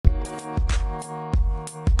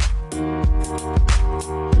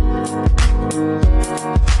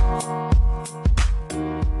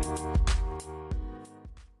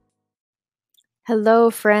Hello,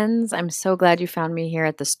 friends. I'm so glad you found me here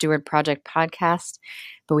at the Steward Project podcast.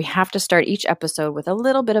 But we have to start each episode with a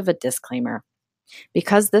little bit of a disclaimer.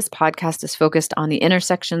 Because this podcast is focused on the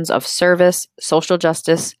intersections of service, social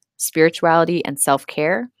justice, spirituality, and self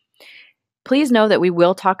care, please know that we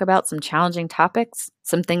will talk about some challenging topics,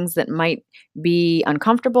 some things that might be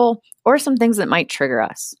uncomfortable, or some things that might trigger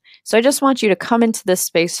us. So I just want you to come into this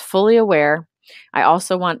space fully aware. I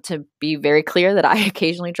also want to be very clear that I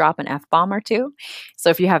occasionally drop an F-bomb or two. So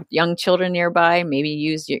if you have young children nearby, maybe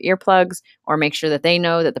use your earplugs or make sure that they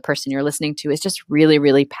know that the person you're listening to is just really,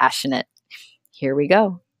 really passionate. Here we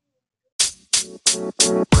go.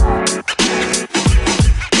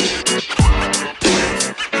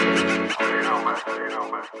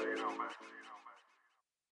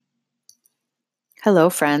 Hello,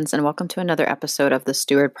 friends, and welcome to another episode of the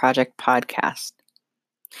Steward Project podcast.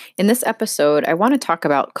 In this episode, I want to talk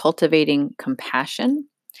about cultivating compassion.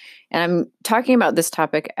 And I'm talking about this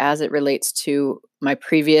topic as it relates to my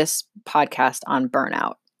previous podcast on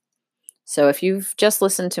burnout. So if you've just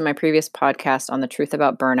listened to my previous podcast on the truth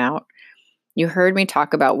about burnout, you heard me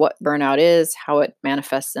talk about what burnout is, how it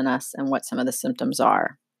manifests in us, and what some of the symptoms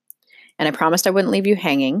are. And I promised I wouldn't leave you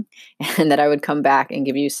hanging and that I would come back and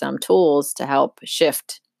give you some tools to help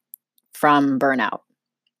shift from burnout.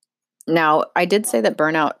 Now, I did say that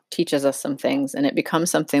burnout teaches us some things, and it becomes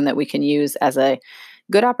something that we can use as a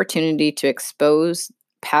good opportunity to expose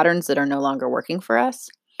patterns that are no longer working for us,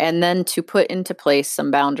 and then to put into place some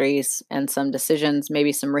boundaries and some decisions,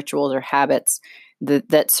 maybe some rituals or habits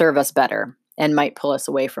that serve us better and might pull us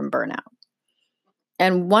away from burnout.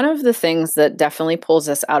 And one of the things that definitely pulls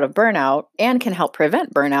us out of burnout and can help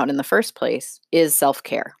prevent burnout in the first place is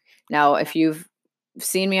self-care. Now, if you've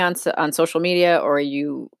seen me on social media, or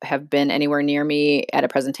you have been anywhere near me at a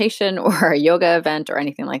presentation or a yoga event or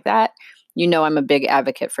anything like that, you know I'm a big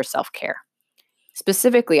advocate for self-care.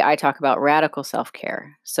 Specifically, I talk about radical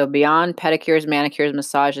self-care. So beyond pedicures, manicures,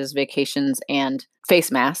 massages, vacations, and face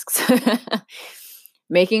masks,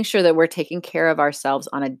 making sure that we're taking care of ourselves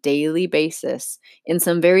on a daily basis in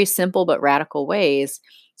some very simple but radical ways,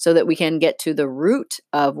 so that we can get to the root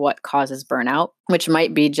of what causes burnout, which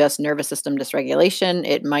might be just nervous system dysregulation.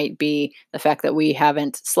 It might be the fact that we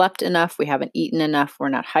haven't slept enough, we haven't eaten enough, we're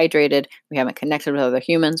not hydrated, we haven't connected with other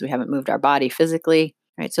humans, we haven't moved our body physically,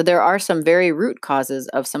 right? So there are some very root causes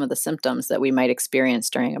of some of the symptoms that we might experience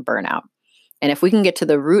during a burnout. And if we can get to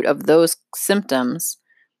the root of those symptoms,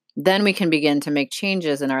 then we can begin to make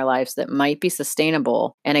changes in our lives that might be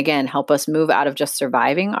sustainable and, again, help us move out of just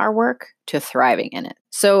surviving our work to thriving in it.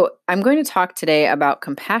 So I'm going to talk today about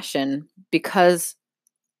compassion because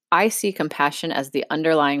I see compassion as the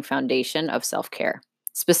underlying foundation of self-care,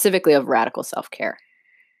 specifically of radical self-care.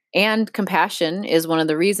 And compassion is one of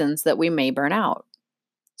the reasons that we may burn out.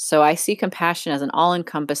 So I see compassion as an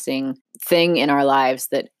all-encompassing thing in our lives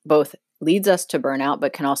that both leads us to burnout,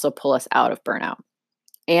 but can also pull us out of burnout.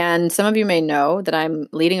 And some of you may know that I'm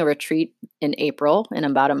leading a retreat in April, in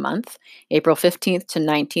about a month, April 15th to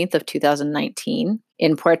 19th of 2019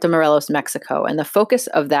 in Puerto Morelos, Mexico. And the focus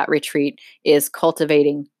of that retreat is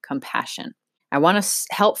cultivating compassion. I want to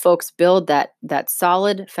help folks build that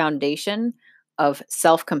solid foundation of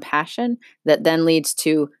self-compassion that then leads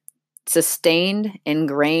to sustained,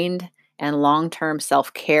 ingrained, and long-term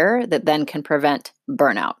self-care that then can prevent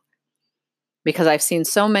burnout. Because I've seen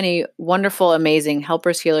so many wonderful, amazing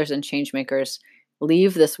helpers, healers, and change makers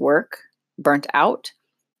leave this work burnt out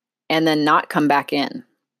and then not come back in.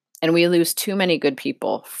 And we lose too many good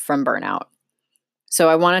people from burnout. So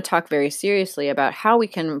I want to talk very seriously about how we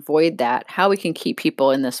can avoid that, how we can keep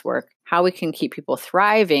people in this work, how we can keep people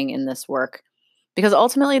thriving in this work, because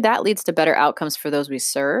ultimately that leads to better outcomes for those we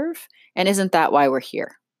serve. And isn't that why we're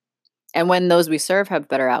here? And when those we serve have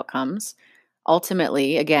better outcomes,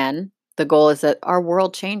 ultimately, again, the goal is that our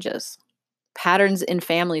world changes. Patterns in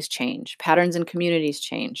families change. Patterns in communities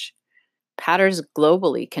change. Patterns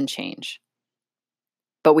globally can change.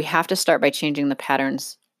 But we have to start by changing the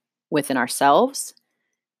patterns within ourselves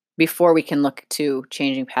before we can look to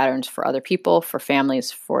changing patterns for other people, for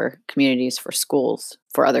families, for communities, for schools,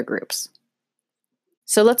 for other groups.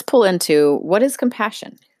 So let's pull into what is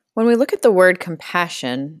compassion. When we look at the word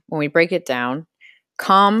compassion, when we break it down,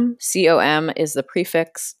 com, C-O-M, is the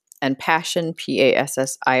prefix, and passion,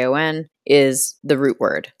 P-A-S-S-I-O-N, is the root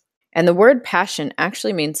word. And the word passion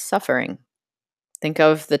actually means suffering. Think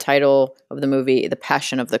of the title of the movie, The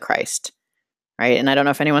Passion of the Christ, right? And I don't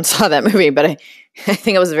know if anyone saw that movie, but I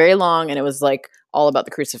think it was very long and it was like all about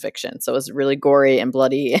the crucifixion. So it was really gory and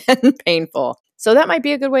bloody and painful. So that might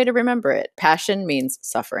be a good way to remember it. Passion means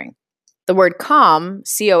suffering. The word com,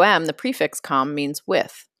 C-O-M, the prefix com, means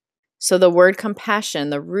with. So the word compassion,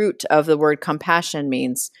 the root of the word compassion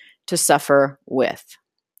means to suffer with.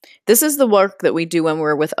 This is the work that we do when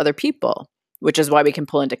we're with other people, which is why we can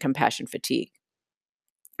pull into compassion fatigue.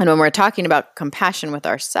 And when we're talking about compassion with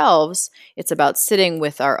ourselves, it's about sitting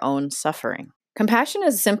with our own suffering. Compassion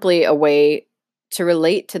is simply a way to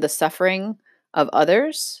relate to the suffering of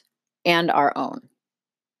others and our own.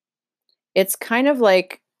 It's kind of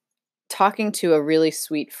like talking to a really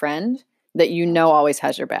sweet friend that you know always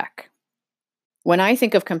has your back. When I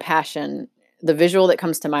think of compassion, the visual that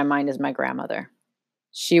comes to my mind is my grandmother.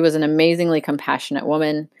 She was an amazingly compassionate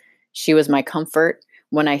woman. She was my comfort.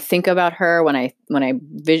 When I think about her, when I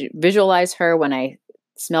visualize her, when I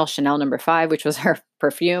smell Chanel No. 5, which was her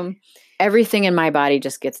perfume, everything in my body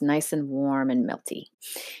just gets nice and warm and melty.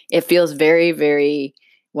 It feels very, very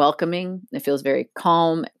welcoming. It feels very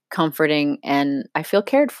calm, comforting, and I feel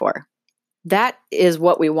cared for. That is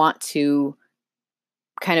what we want to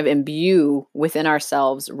kind of imbue within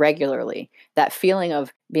ourselves regularly. That feeling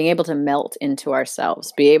of being able to melt into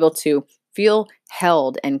ourselves, be able to feel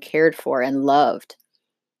held and cared for and loved,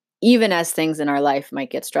 even as things in our life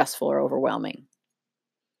might get stressful or overwhelming.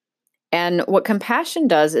 And what compassion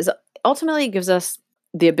does is ultimately gives us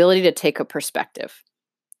the ability to take a perspective,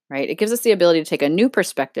 right? It gives us the ability to take a new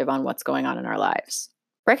perspective on what's going on in our lives.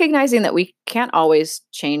 Recognizing that we can't always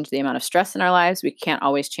change the amount of stress in our lives, we can't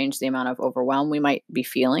always change the amount of overwhelm we might be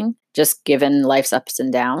feeling, just given life's ups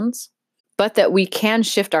and downs, but that we can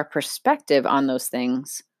shift our perspective on those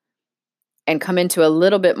things and come into a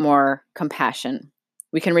little bit more compassion.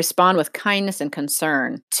 We can respond with kindness and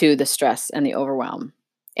concern to the stress and the overwhelm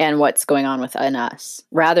and what's going on within us,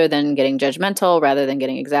 rather than getting judgmental, rather than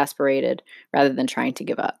getting exasperated, rather than trying to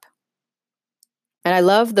give up. And I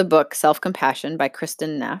love the book Self-Compassion by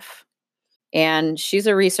Kristin Neff. And she's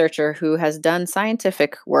a researcher who has done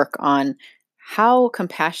scientific work on how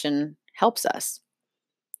compassion helps us.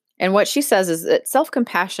 And what she says is that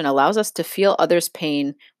self-compassion allows us to feel others'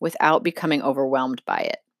 pain without becoming overwhelmed by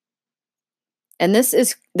it. And this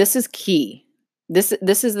is key. This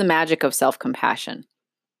is the magic of self-compassion.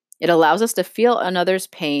 It allows us to feel another's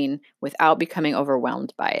pain without becoming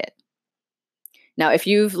overwhelmed by it. Now, if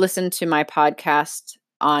you've listened to my podcast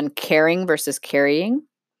on caring versus carrying,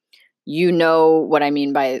 you know what I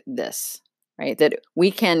mean by this, right? That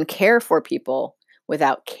we can care for people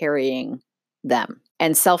without carrying them.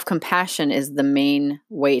 And self-compassion is the main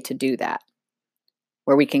way to do that,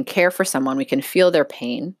 where we can care for someone, we can feel their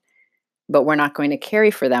pain, but we're not going to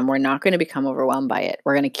carry for them. We're not going to become overwhelmed by it.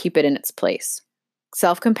 We're going to keep it in its place.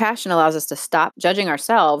 Self-compassion allows us to stop judging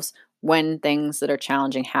ourselves when things that are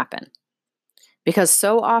challenging happen. Because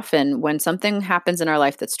so often when something happens in our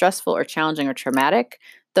life that's stressful or challenging or traumatic,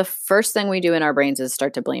 the first thing we do in our brains is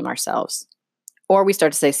start to blame ourselves. Or we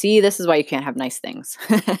start to say, see, this is why you can't have nice things.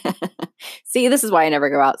 See, this is why I never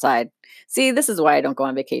go outside. See, this is why I don't go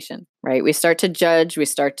on vacation, right? We start to judge, we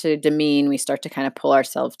start to demean, we start to kind of pull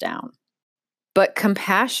ourselves down. But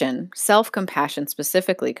compassion, self-compassion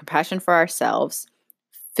specifically, compassion for ourselves,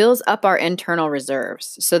 fills up our internal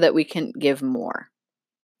reserves so that we can give more.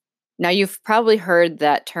 Now, you've probably heard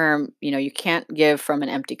that term, you can't give from an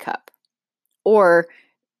empty cup, or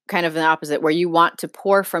kind of the opposite, where you want to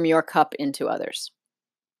pour from your cup into others.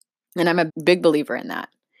 And I'm a big believer in that.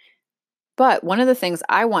 But one of the things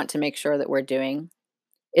I want to make sure that we're doing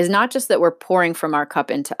is not just that we're pouring from our cup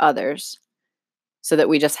into others so that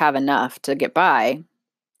we just have enough to get by.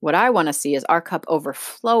 What I want to see is our cup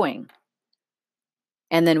overflowing.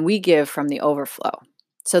 And then we give from the overflow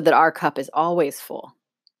so that our cup is always full.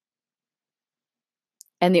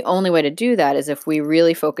 And the only way to do that is if we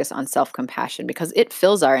really focus on self-compassion, because it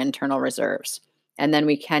fills our internal reserves. And then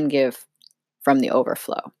we can give from the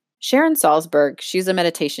overflow. Sharon Salzberg, she's a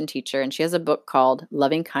meditation teacher, and she has a book called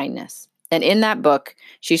Loving Kindness. And in that book,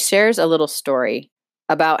 she shares a little story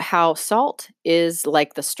about how salt is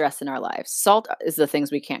like the stress in our lives. Salt is the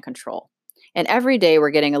things we can't control. And every day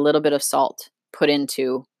we're getting a little bit of salt put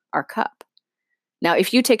into our cup. Now,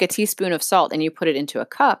 if you take a teaspoon of salt and you put it into a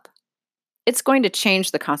cup, it's going to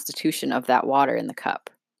change the constitution of that water in the cup,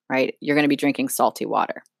 right? You're going to be drinking salty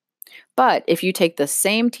water. But if you take the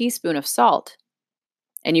same teaspoon of salt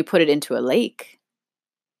and you put it into a lake,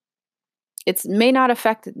 it may not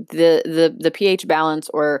affect the pH balance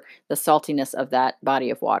or the saltiness of that body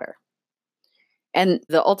of water. And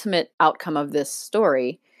the ultimate outcome of this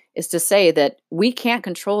story is to say that we can't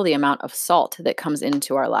control the amount of salt that comes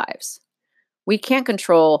into our lives. We can't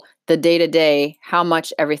control the day-to-day, how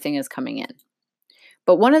much everything is coming in.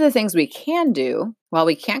 But one of the things we can do, while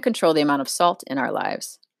we can't control the amount of salt in our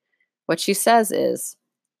lives, what she says is,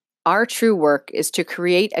 our true work is to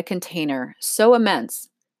create a container so immense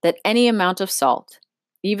that any amount of salt,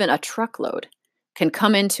 even a truckload, can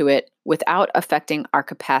come into it without affecting our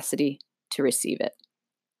capacity to receive it.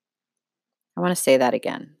 I want to say that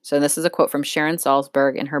again. So this is a quote from Sharon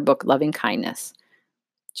Salzberg in her book, Loving Kindness.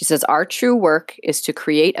 She says, "Our true work is to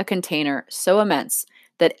create a container so immense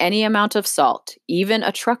that any amount of salt, even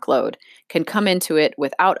a truckload, can come into it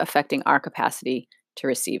without affecting our capacity to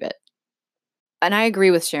receive it." And I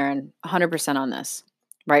agree with Sharon 100% on this,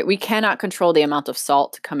 right? We cannot control the amount of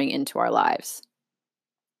salt coming into our lives.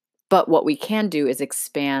 But what we can do is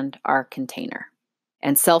expand our container.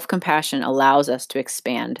 And self-compassion allows us to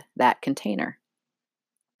expand that container.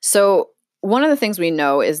 So one of the things we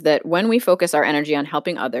know is that when we focus our energy on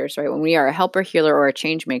helping others, right, when we are a helper, healer, or a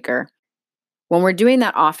change maker, when we're doing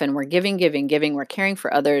that often, we're giving, we're caring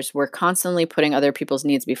for others, we're constantly putting other people's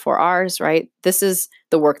needs before ours, right? This is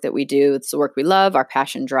the work that we do. It's the work we love. Our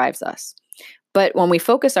passion drives us. But when we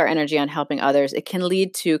focus our energy on helping others, it can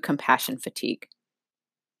lead to compassion fatigue.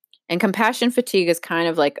 And compassion fatigue is kind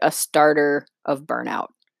of like a starter of burnout.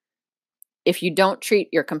 If you don't treat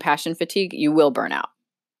your compassion fatigue, you will burn out.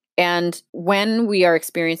 And when we are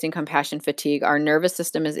experiencing compassion fatigue, our nervous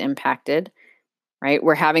system is impacted, right?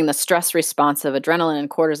 We're having the stress response of adrenaline and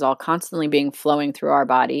cortisol constantly being flowing through our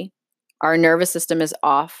body. Our nervous system is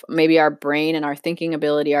off. Maybe our brain and our thinking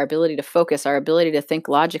ability, our ability to focus, our ability to think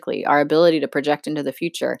logically, our ability to project into the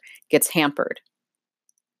future gets hampered.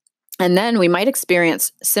 And then we might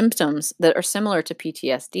experience symptoms that are similar to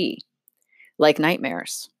PTSD, like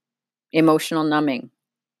nightmares, emotional numbing,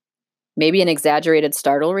 maybe an exaggerated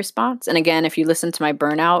startle response. And again, if you listen to my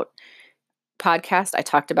burnout podcast, I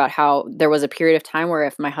talked about how there was a period of time where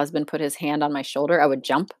if my husband put his hand on my shoulder, I would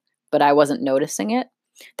jump, but I wasn't noticing it.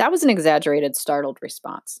 That was an exaggerated startled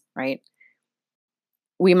response, right?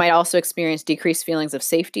 We might also experience decreased feelings of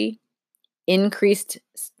safety, increased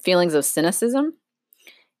feelings of cynicism,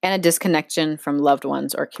 and a disconnection from loved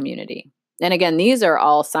ones or community. And again, these are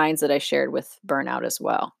all signs that I shared with burnout as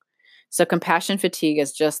well. So compassion fatigue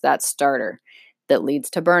is just that starter that leads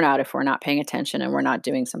to burnout if we're not paying attention and we're not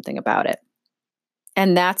doing something about it.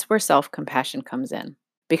 And that's where self-compassion comes in,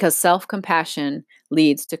 because self-compassion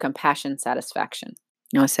leads to compassion satisfaction.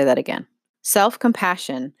 I want to say that again.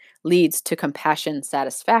 Self-compassion leads to compassion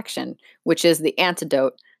satisfaction, which is the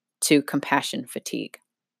antidote to compassion fatigue.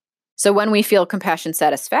 So when we feel compassion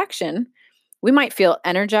satisfaction, we might feel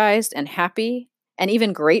energized and happy and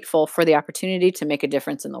even grateful for the opportunity to make a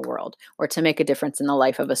difference in the world or to make a difference in the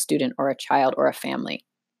life of a student or a child or a family.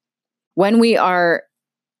 When we are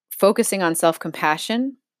focusing on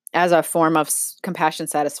self-compassion as a form of compassion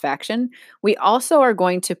satisfaction, we also are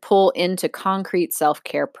going to pull into concrete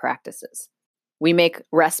self-care practices. We make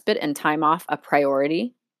respite and time off a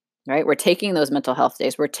priority, right? We're taking those mental health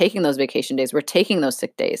days, we're taking those vacation days, we're taking those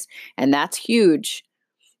sick days, and that's huge.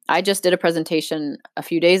 I just did a presentation a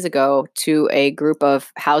few days ago to a group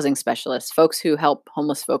of housing specialists, folks who help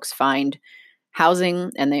homeless folks find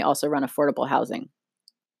housing, and they also run affordable housing.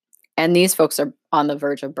 And these folks are on the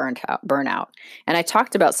verge of burnout. And I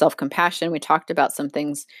talked about self-compassion. We talked about some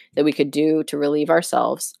things that we could do to relieve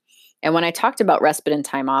ourselves. And when I talked about respite and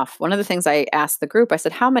time off, one of the things I asked the group, I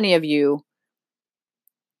said, how many of you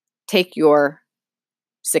take your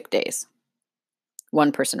sick days?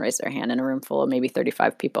 One person raised their hand in a room full of maybe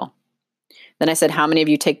 35 people. Then I said, how many of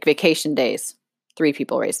you take vacation days? 3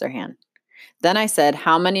 people raised their hand. Then I said,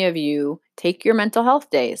 how many of you take your mental health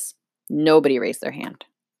days? Nobody raised their hand.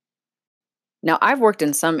 Now, I've worked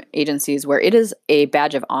in some agencies where it is a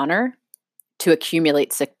badge of honor to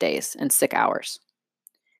accumulate sick days and sick hours,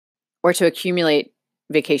 or to accumulate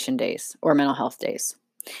vacation days or mental health days.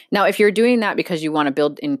 Now, if you're doing that because you want to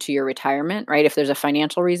build into your retirement, right? If there's a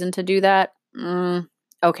financial reason to do that,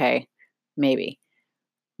 okay, maybe.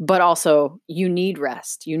 But also, you need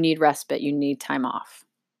rest, you need respite, you need time off.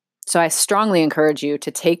 So I strongly encourage you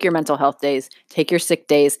to take your mental health days, take your sick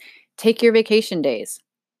days, take your vacation days.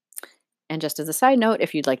 And just as a side note,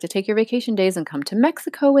 if you'd like to take your vacation days and come to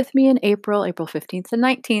Mexico with me in April 15th and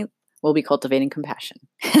 19th, we'll be cultivating compassion.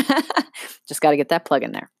 Just got to get that plug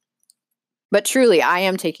in there. But truly, I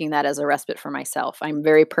am taking that as a respite for myself. I'm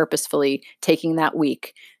very purposefully taking that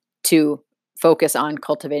week to focus on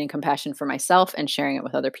cultivating compassion for myself and sharing it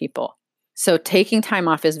with other people. So taking time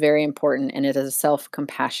off is very important, and it is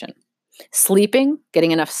self-compassion. Sleeping,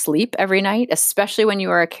 getting enough sleep every night, especially when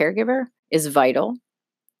you are a caregiver, is vital.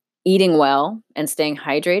 Eating well and staying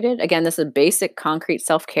hydrated. Again, this is basic concrete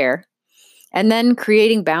self-care. And then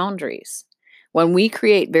creating boundaries. When we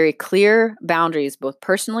create very clear boundaries, both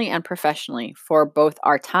personally and professionally, for both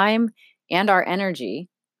our time and our energy,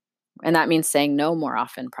 and that means saying no more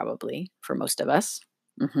often, probably, for most of us,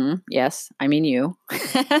 Yes, I mean you.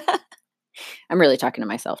 I'm really talking to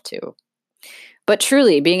myself too. But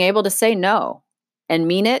truly, being able to say no and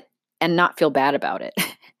mean it and not feel bad about it.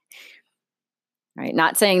 Right?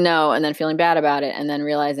 Not saying no and then feeling bad about it and then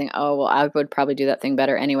realizing, oh, well, I would probably do that thing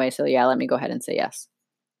better anyway. So yeah, let me go ahead and say yes.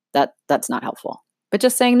 That's not helpful. But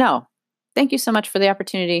just saying no. Thank you so much for the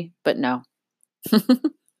opportunity, but no.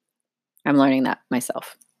 I'm learning that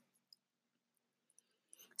myself.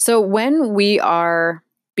 So when we are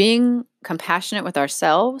being compassionate with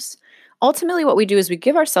ourselves, ultimately what we do is we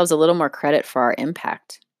give ourselves a little more credit for our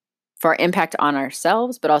impact on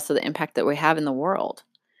ourselves, but also the impact that we have in the world.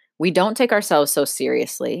 We don't take ourselves so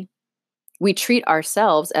seriously. We treat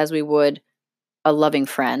ourselves as we would a loving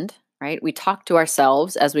friend, right? We talk to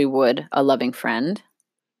ourselves as we would a loving friend,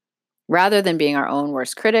 rather than being our own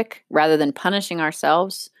worst critic, rather than punishing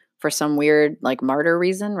ourselves for some weird like martyr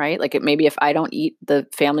reason, right? Like maybe if I don't eat, the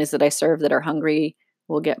families that I serve that are hungry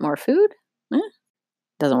will get more food.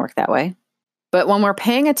 Doesn't work that way. But when we're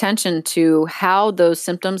paying attention to how those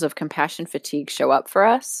symptoms of compassion fatigue show up for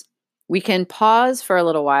us, we can pause for a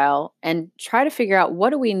little while and try to figure out, what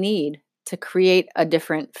do we need to create a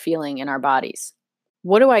different feeling in our bodies?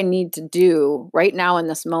 What do I need to do right now in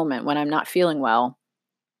this moment when I'm not feeling well,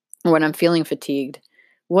 or when I'm feeling fatigued?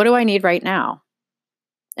 What do I need right now?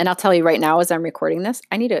 And I'll tell you right now, as I'm recording this,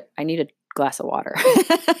 I need a glass of water.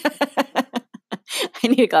 I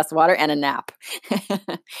need a glass of water and a nap.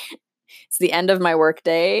 It's the end of my work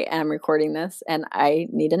day and I'm recording this and I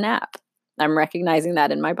need a nap. I'm recognizing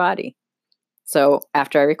that in my body. So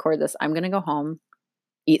after I record this, I'm going to go home,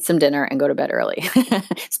 eat some dinner, and go to bed early.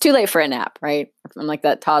 It's too late for a nap, right? I'm like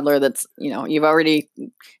that toddler that's, you've already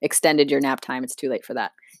extended your nap time. It's too late for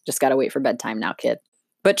that. Just got to wait for bedtime now, kid.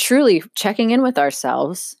 But truly checking in with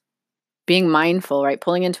ourselves, being mindful, right?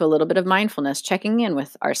 Pulling into a little bit of mindfulness, checking in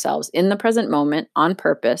with ourselves in the present moment on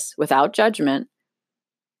purpose, without judgment.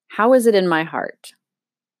 How is it in my heart?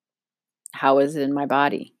 How is it in my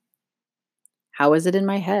body? How is it in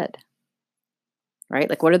my head? Right?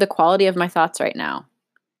 Like, what are the quality of my thoughts right now?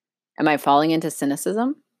 Am I falling into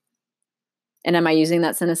cynicism? And am I using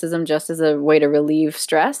that cynicism just as a way to relieve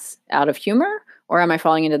stress out of humor? Or am I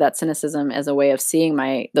falling into that cynicism as a way of seeing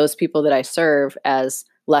those people that I serve as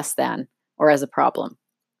less than or as a problem?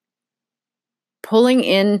 Pulling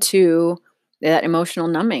into that emotional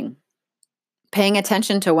numbing, paying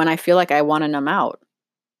attention to when I feel like I want to numb out.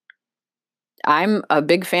 I'm a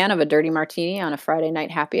big fan of a dirty martini on a Friday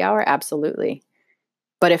night happy hour. Absolutely.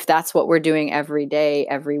 But if that's what we're doing every day,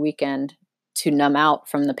 every weekend to numb out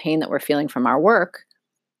from the pain that we're feeling from our work,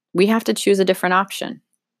 we have to choose a different option,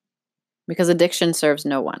 because addiction serves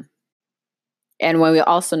no one. And when we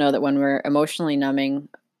also know that when we're emotionally numbing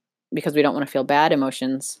because we don't want to feel bad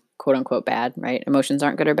emotions, quote unquote bad, right? Emotions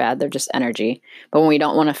aren't good or bad, they're just energy. But when we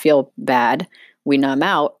don't want to feel bad, we numb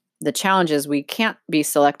out. The challenge is we can't be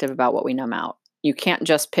selective about what we numb out. You can't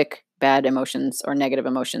just pick bad emotions or negative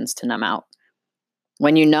emotions to numb out.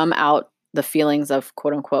 When you numb out the feelings of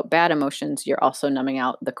quote unquote bad emotions, you're also numbing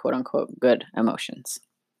out the quote unquote good emotions.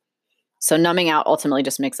 So numbing out ultimately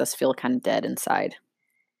just makes us feel kind of dead inside.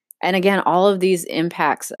 And again, all of these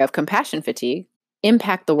impacts of compassion fatigue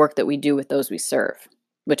impact the work that we do with those we serve,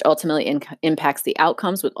 which ultimately impacts the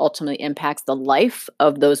outcomes, which ultimately impacts the life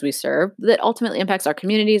of those we serve, that ultimately impacts our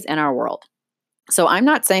communities and our world. So I'm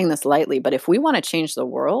not saying this lightly, but if we want to change the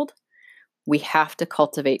world, we have to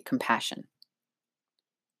cultivate compassion.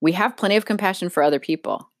 We have plenty of compassion for other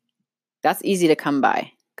people. That's easy to come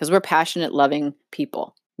by because we're passionate, loving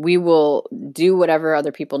people. We will do whatever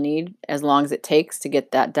other people need as long as it takes to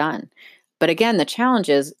get that done. But again, the challenge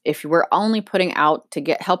is if we're only putting out to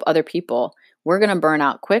help other people, we're going to burn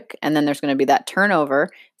out quick. And then there's going to be that turnover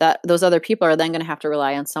that those other people are then going to have to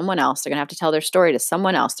rely on someone else. They're going to have to tell their story to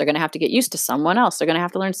someone else. They're going to have to get used to someone else. They're going to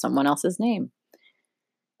have to learn someone else's name.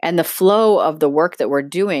 And the flow of the work that we're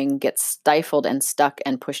doing gets stifled and stuck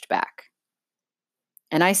and pushed back.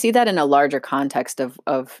 And I see that in a larger context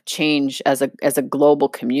of change as a global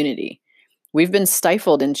community. We've been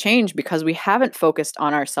stifled in change because we haven't focused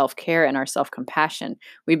on our self-care and our self-compassion.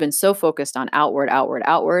 We've been so focused on outward, outward,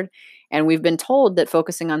 outward. And we've been told that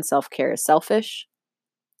focusing on self-care is selfish.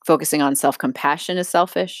 Focusing on self-compassion is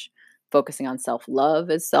selfish. Focusing on self-love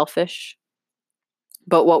is selfish.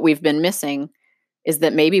 But what we've been missing is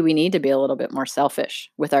that maybe we need to be a little bit more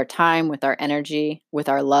selfish with our time, with our energy, with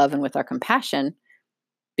our love, and with our compassion.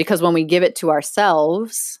 Because when we give it to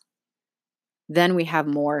ourselves, then we have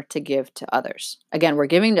more to give to others. Again, we're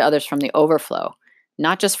giving to others from the overflow,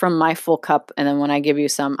 not just from my full cup. And then when I give you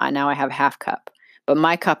some, now I have half cup. But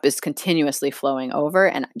my cup is continuously flowing over.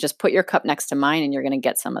 And just put your cup next to mine and you're going to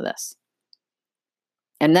get some of this.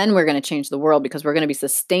 And then we're going to change the world because we're going to be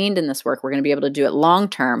sustained in this work. We're going to be able to do it long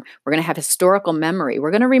term. We're going to have historical memory.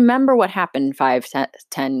 We're going to remember what happened 5,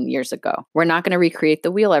 10 years ago. We're not going to recreate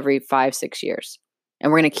the wheel every 5, 6 years.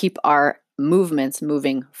 And we're going to keep our movements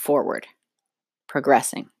moving forward,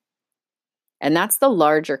 progressing. And that's the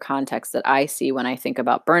larger context that I see when I think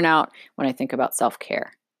about burnout, when I think about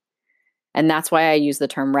self-care. And that's why I use the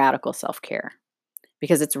term radical self-care,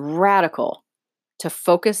 because it's radical to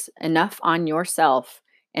focus enough on yourself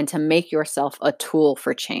and to make yourself a tool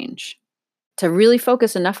for change. To really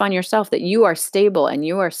focus enough on yourself that you are stable and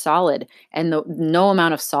you are solid, and no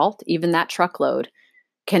amount of salt, even that truckload,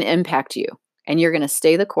 can impact you. And you're going to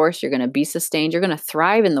stay the course. You're going to be sustained. You're going to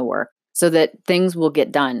thrive in the work so that things will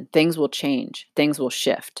get done. Things will change. Things will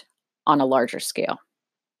shift on a larger scale.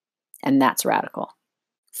 And that's radical.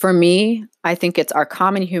 For me, I think it's our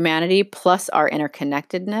common humanity plus our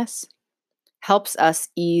interconnectedness helps us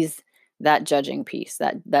ease that judging piece,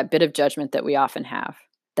 that bit of judgment that we often have,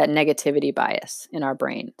 that negativity bias in our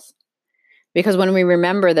brains. Because when we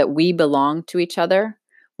remember that we belong to each other,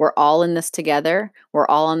 we're all in this together, we're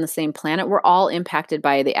all on the same planet, we're all impacted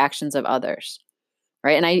by the actions of others,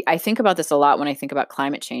 right? And I think about this a lot when I think about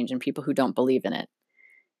climate change and people who don't believe in it.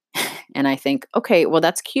 And I think, okay, well,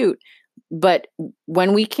 that's cute. But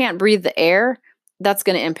when we can't breathe the air, that's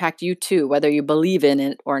going to impact you too, whether you believe in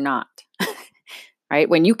it or not. Right?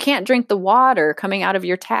 When you can't drink the water coming out of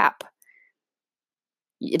your tap,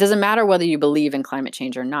 it doesn't matter whether you believe in climate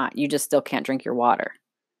change or not. You just still can't drink your water.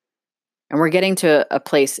 And we're getting to a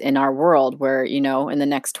place in our world where, in the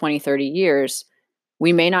next 20, 30 years,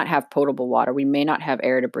 we may not have potable water. We may not have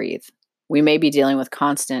air to breathe. We may be dealing with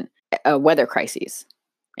constant weather crises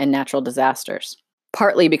and natural disasters,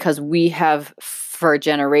 partly because we have, for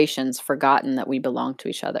generations, forgotten that we belong to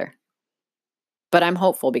each other. But I'm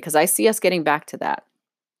hopeful because I see us getting back to that.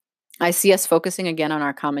 I see us focusing again on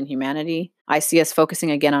our common humanity. I see us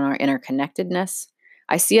focusing again on our interconnectedness.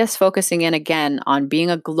 I see us focusing in again on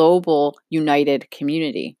being a global, united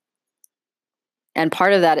community. And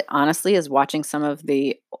part of that, honestly, is watching some of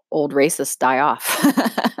the old racists die off.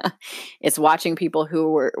 It's watching people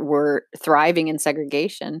who were thriving in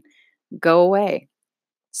segregation go away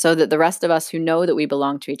so that the rest of us who know that we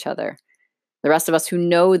belong to each other, the rest of us who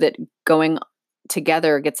know that going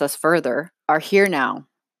together gets us further, are here now.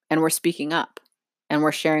 And we're speaking up and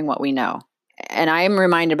we're sharing what we know. And I am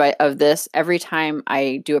reminded of this every time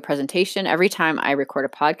I do a presentation, every time I record a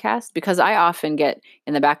podcast, because I often get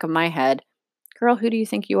in the back of my head, girl, who do you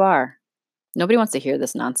think you are? Nobody wants to hear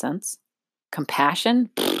this nonsense. Compassion?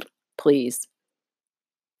 Please.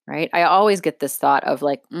 Right? I always get this thought of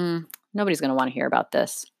like, nobody's going to want to hear about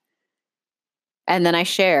this. And then I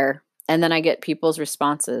share, and then I get people's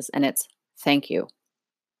responses, and it's thank you.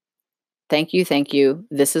 Thank you, thank you.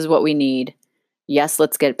 This is what we need. Yes,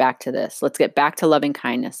 let's get back to this. Let's get back to loving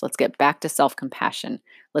kindness. Let's get back to self-compassion.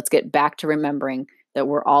 Let's get back to remembering that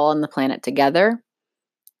we're all on the planet together.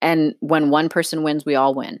 And when one person wins, we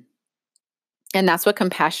all win. And that's what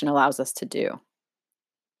compassion allows us to do.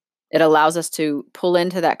 It allows us to pull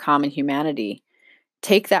into that common humanity,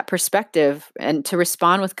 take that perspective, and to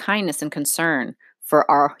respond with kindness and concern for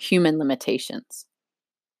our human limitations.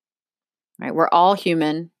 Right? We're all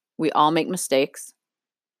human. We all make mistakes.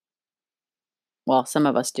 Well, some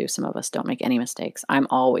of us do. Some of us don't make any mistakes. I'm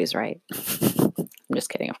always right. I'm just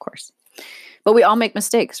kidding, of course. But we all make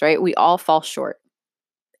mistakes, right? We all fall short.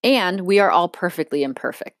 And we are all perfectly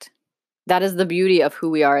imperfect. That is the beauty of who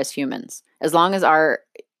we are as humans. As long as our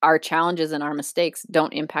challenges and our mistakes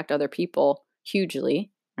don't impact other people hugely,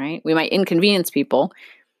 right? We might inconvenience people,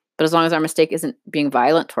 but as long as our mistake isn't being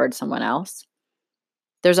violent towards someone else,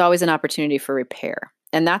 there's always an opportunity for repair.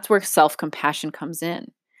 And that's where self-compassion comes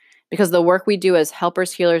in. Because the work we do as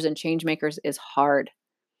helpers, healers, and change makers is hard.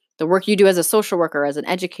 The work you do as a social worker, as an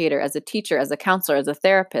educator, as a teacher, as a counselor, as a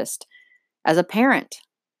therapist, as a parent,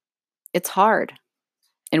 it's hard.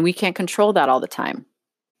 And we can't control that all the time.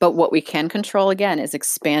 But what we can control, again, is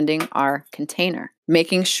expanding our container,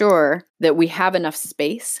 making sure that we have enough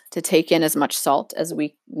space to take in as much salt as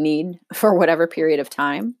we need for whatever period of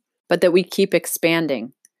time, but that we keep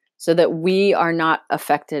expanding so that we are not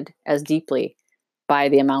affected as deeply by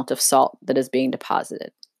the amount of salt that is being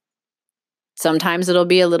deposited. Sometimes it'll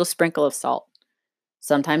be a little sprinkle of salt.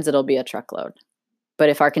 Sometimes it'll be a truckload. But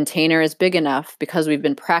if our container is big enough, because we've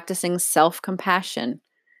been practicing self-compassion,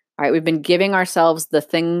 right? We've been giving ourselves the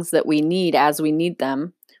things that we need as we need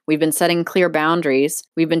them. We've been setting clear boundaries.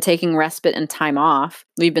 We've been taking respite and time off.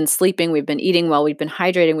 We've been sleeping. We've been eating well. We've been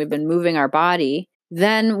hydrating. We've been moving our body.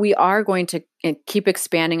 Then we are going to keep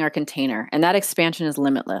expanding our container. And that expansion is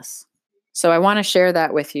limitless. So I want to share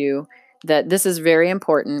that with you, that this is very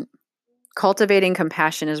important. Cultivating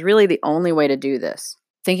compassion is really the only way to do this.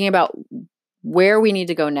 Thinking about where we need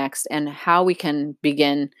to go next and how we can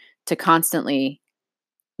begin to constantly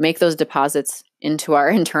make those deposits into our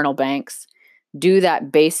internal banks, do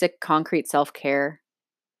that basic concrete self-care,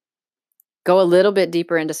 go a little bit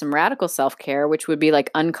deeper into some radical self-care, which would be like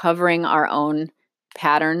uncovering our own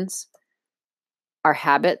patterns, our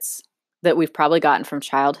habits that we've probably gotten from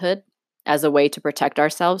childhood as a way to protect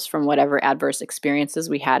ourselves from whatever adverse experiences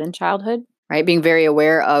we had in childhood, right? Being very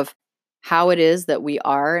aware of how it is that we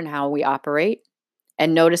are and how we operate,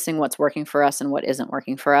 and noticing what's working for us and what isn't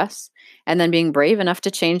working for us, and then being brave enough to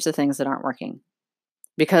change the things that aren't working.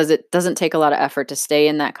 Because it doesn't take a lot of effort to stay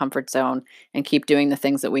in that comfort zone and keep doing the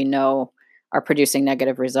things that we know are producing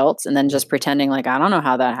negative results and then just pretending like, I don't know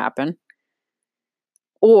how that happened.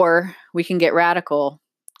 Or we can get radical,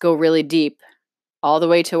 go really deep, all the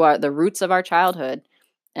way to the roots of our childhood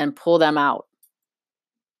and pull them out.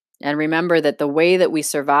 And remember that the way that we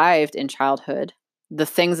survived in childhood, the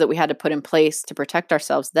things that we had to put in place to protect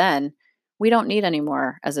ourselves then, we don't need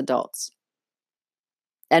anymore as adults.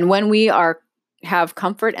 And when we have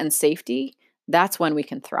comfort and safety, that's when we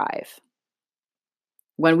can thrive.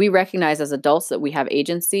 When we recognize as adults that we have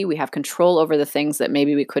agency, we have control over the things that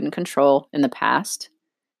maybe we couldn't control in the past,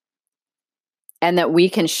 and that we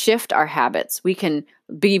can shift our habits. We can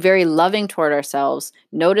be very loving toward ourselves,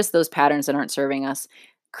 notice those patterns that aren't serving us,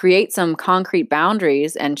 create some concrete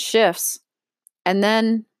boundaries and shifts, and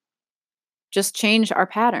then just change our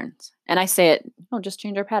patterns. And I say it, just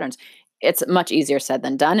change our patterns. It's much easier said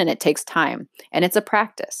than done, and it takes time, and it's a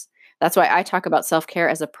practice. That's why I talk about self-care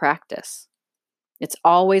as a practice. It's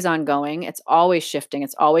always ongoing. It's always shifting.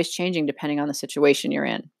 It's always changing depending on the situation you're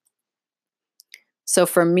in. So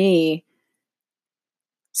for me,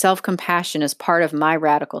 self-compassion is part of my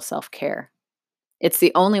radical self-care. It's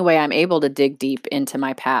the only way I'm able to dig deep into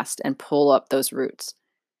my past and pull up those roots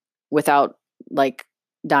without like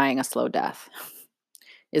dying a slow death,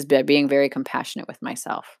 is by being very compassionate with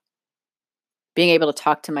myself. Being able to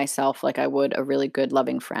talk to myself like I would a really good,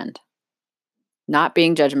 loving friend. Not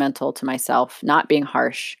being judgmental to myself, not being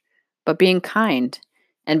harsh, but being kind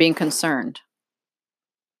and being concerned.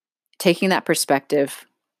 Taking that perspective,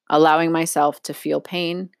 allowing myself to feel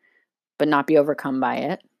pain, but not be overcome by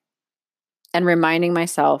it. And reminding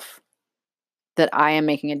myself that I am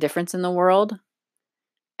making a difference in the world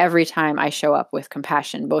every time I show up with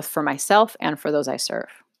compassion, both for myself and for those I serve.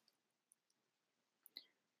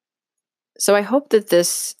 So I hope that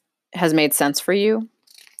this has made sense for you.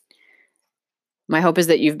 My hope is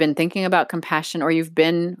that you've been thinking about compassion, or you've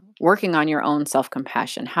been working on your own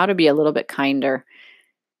self-compassion, how to be a little bit kinder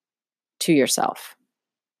to yourself.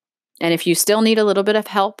 And if you still need a little bit of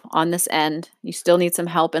help on this end, you still need some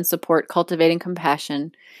help and support cultivating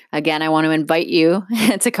compassion, again, I want to invite you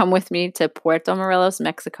to come with me to Puerto Morelos,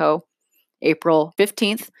 Mexico, April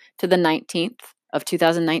 15th to the 19th of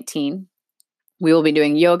 2019. We will be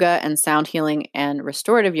doing yoga and sound healing and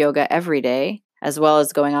restorative yoga every day, as well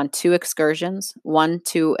as going on 2 excursions, one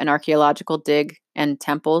to an archaeological dig and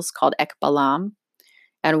temples called Ekbalam,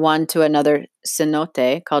 and one to another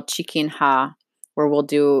cenote called Chiquin Ha, where we'll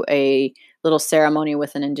do a little ceremony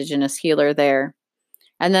with an indigenous healer there.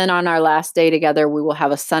 And then on our last day together, we will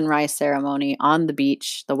have a sunrise ceremony on the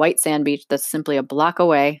beach, the white sand beach that's simply a block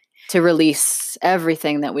away, to release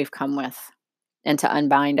everything that we've come with and to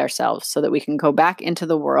unbind ourselves so that we can go back into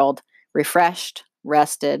the world refreshed,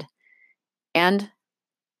 rested, and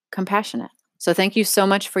compassionate. So thank you so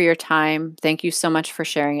much for your time. Thank you so much for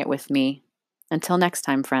sharing it with me. Until next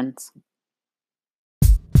time, friends.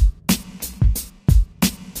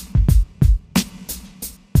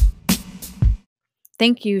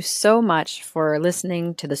 Thank you so much for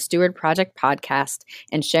listening to the Steward Project podcast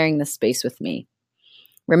and sharing this space with me.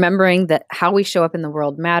 Remembering that how we show up in the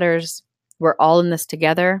world matters, we're all in this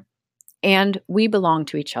together, and we belong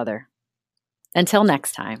to each other. Until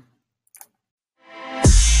next time.